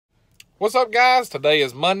What's up, guys? Today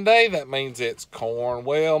is Monday. That means it's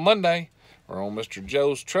Cornwell Monday. We're on Mr.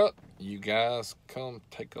 Joe's truck. You guys come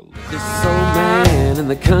take a look. This old man in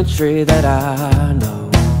the country that I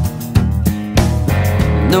know,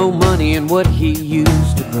 no money in what he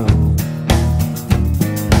used to grow.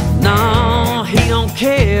 No, he don't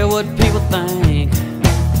care what people think.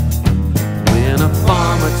 When a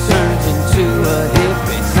farmer turns into a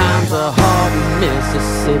hippie, times are hard in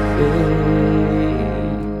Mississippi.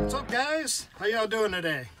 What's up, guys? How y'all doing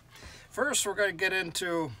today? First, we're going to get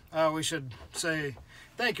into, we should say,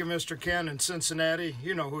 thank you, Mr. Ken in Cincinnati.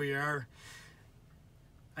 You know who you are.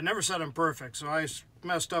 I never said I'm perfect, so I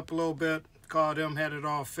messed up a little bit, called him, had it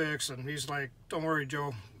all fixed, and he's like, don't worry,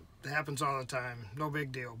 Joe. It happens all the time. No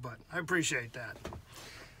big deal, but I appreciate that.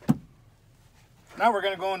 Now we're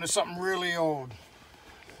going to go into something really old.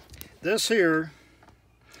 This here,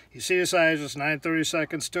 you see the size, it's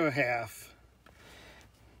 9/32 to a half.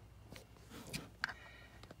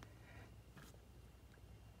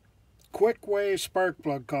 Quickway Spark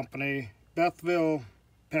Plug Company, Bethville,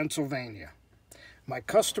 Pennsylvania. My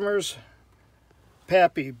customer's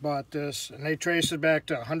pappy bought this, and they traced it back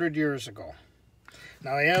to 100 years ago.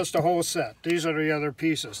 Now he has the whole set. These are the other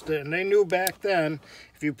pieces. And they knew back then,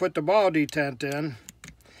 if you put the ball detent in,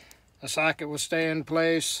 the socket would stay in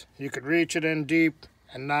place. You could reach it in deep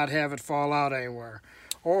and not have it fall out anywhere.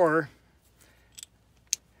 Or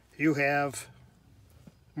you have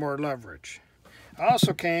more leverage. I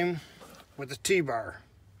also came with a T-bar,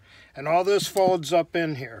 and all this folds up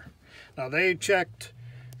in here. Now they checked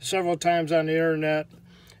several times on the internet.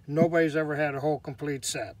 Nobody's ever had a whole complete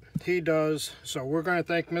set. He does, so we're going to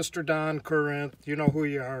thank Mr. Don Corinth. You know who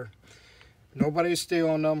you are. Nobody's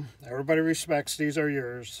stealing them. Everybody respects these are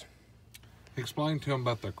yours. Explain to him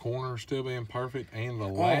about the corner still being perfect and the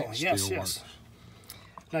latch still works.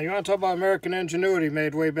 Now you want to talk about American ingenuity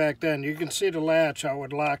made way back then. You can see the latch, how it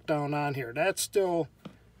would lock down on here. That's still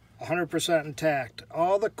 100% intact.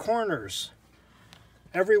 All the corners,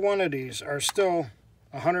 every one of these are still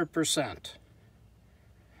 100%.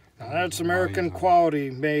 Now that's American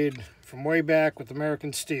quality made from way back with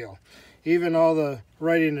American steel. Even all the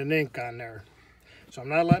writing and ink on there. So I'm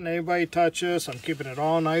not letting anybody touch this. I'm keeping it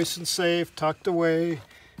all nice and safe, tucked away,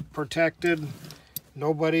 protected.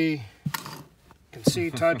 Nobody can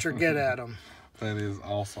see, touch, or get at them. That is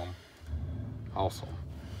awesome. Awesome.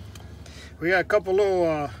 We got a couple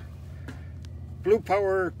little Blue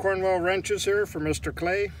Power Cornwell wrenches here for Mr.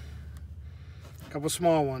 Clay. A couple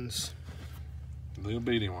small ones. Little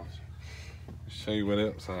bitty ones. Show you what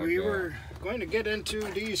else I got. We were going to get into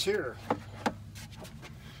these here.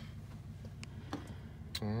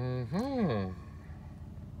 Now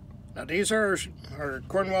these are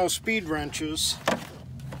Cornwell speed wrenches.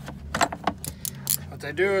 What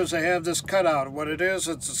they do is they have this cutout. What it is,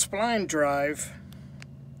 it's a spline drive,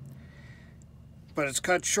 but it's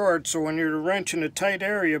cut short, so when you're wrenching a tight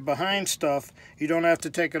area behind stuff, you don't have to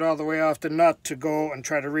take it all the way off the nut to go and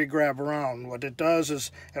try to re-grab around. What it does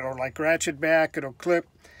is it'll like ratchet back, it'll clip,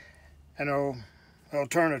 and it'll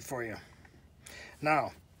turn it for you.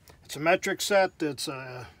 Now, it's a metric set. It's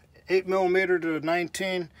a 8mm to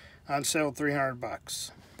 19, on sale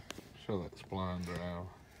 $300. Show that spline drive.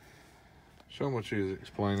 Show them what you was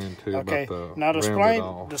explaining to okay. about the now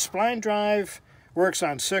the spline drive works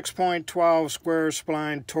on 6.12 square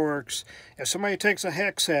spline torques. If somebody takes a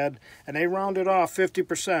hex head and they round it off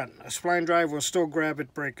 50%, a spline drive will still grab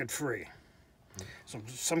it, break it free. So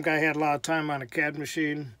some guy had a lot of time on a CAD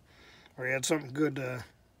machine, or he had something good to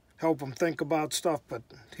help him think about stuff, but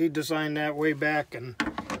he designed that way back, and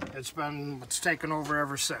it's taken over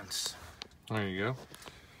ever since. There you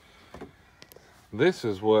go. This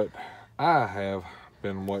is what I have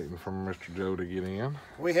been waiting for Mr. Joe to get in.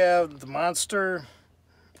 We have the Monster,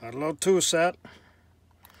 a little 2-set.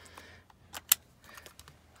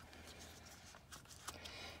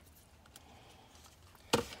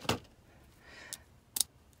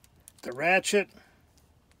 The ratchet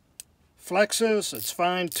flexes, it's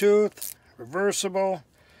fine tooth, reversible.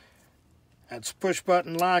 That's push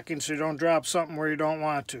button locking so you don't drop something where you don't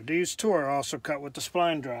want to. These two are also cut with the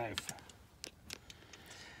spline drive.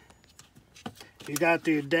 You got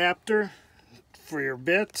the adapter for your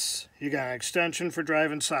bits. You got an extension for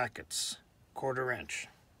driving sockets, 1/4 inch.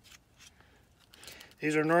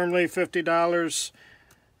 These are normally $50.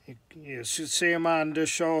 You should see them on this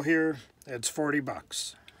show here. It's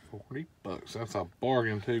 $40. $40. That's a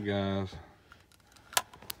bargain too, guys.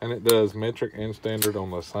 And it does metric and standard on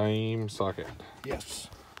the same socket. Yes.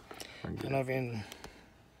 And I mean,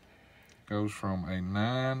 goes from a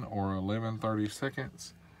 9 or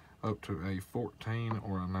 11/32 up to a 14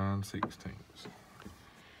 or a 9/16.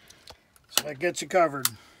 That gets you covered.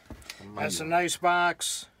 That's a nice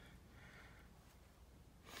box.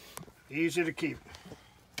 Easy to keep.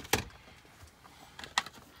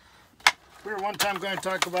 We were one time going to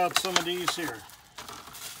talk about some of these here.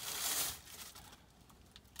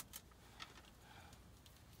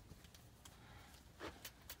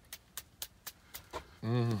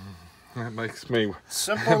 That makes me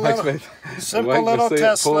simple little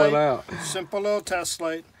test light. Simple little test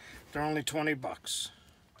light. They're only $20.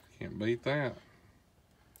 Can't beat that.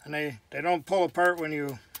 And they don't pull apart when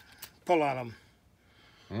you pull on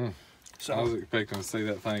them. So I was expecting to see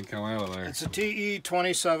that thing come out of there. It's a TE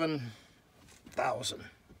 27,000.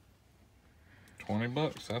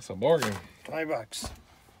 $20. That's a bargain. $20.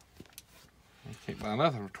 You can't buy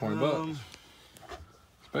nothing for $20.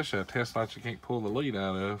 Especially a test light you can't pull the lead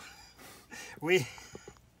out of. I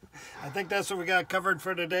think that's what we got covered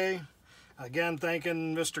for today. Again,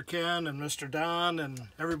 thanking Mr. Ken and Mr. Don and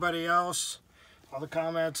everybody else. All the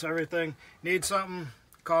comments, everything. Need something?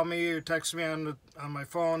 Call me or text me on my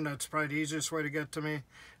phone. That's probably the easiest way to get to me.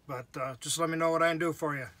 But just let me know what I can do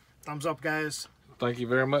for you. Thumbs up, guys. Thank you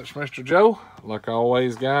very much, Mr. Joe. Like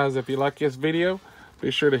always, guys, if you like this video,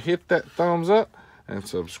 be sure to hit that thumbs up and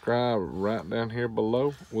subscribe right down here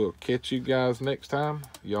below. We'll catch you guys next time.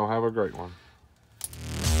 Y'all have a great one.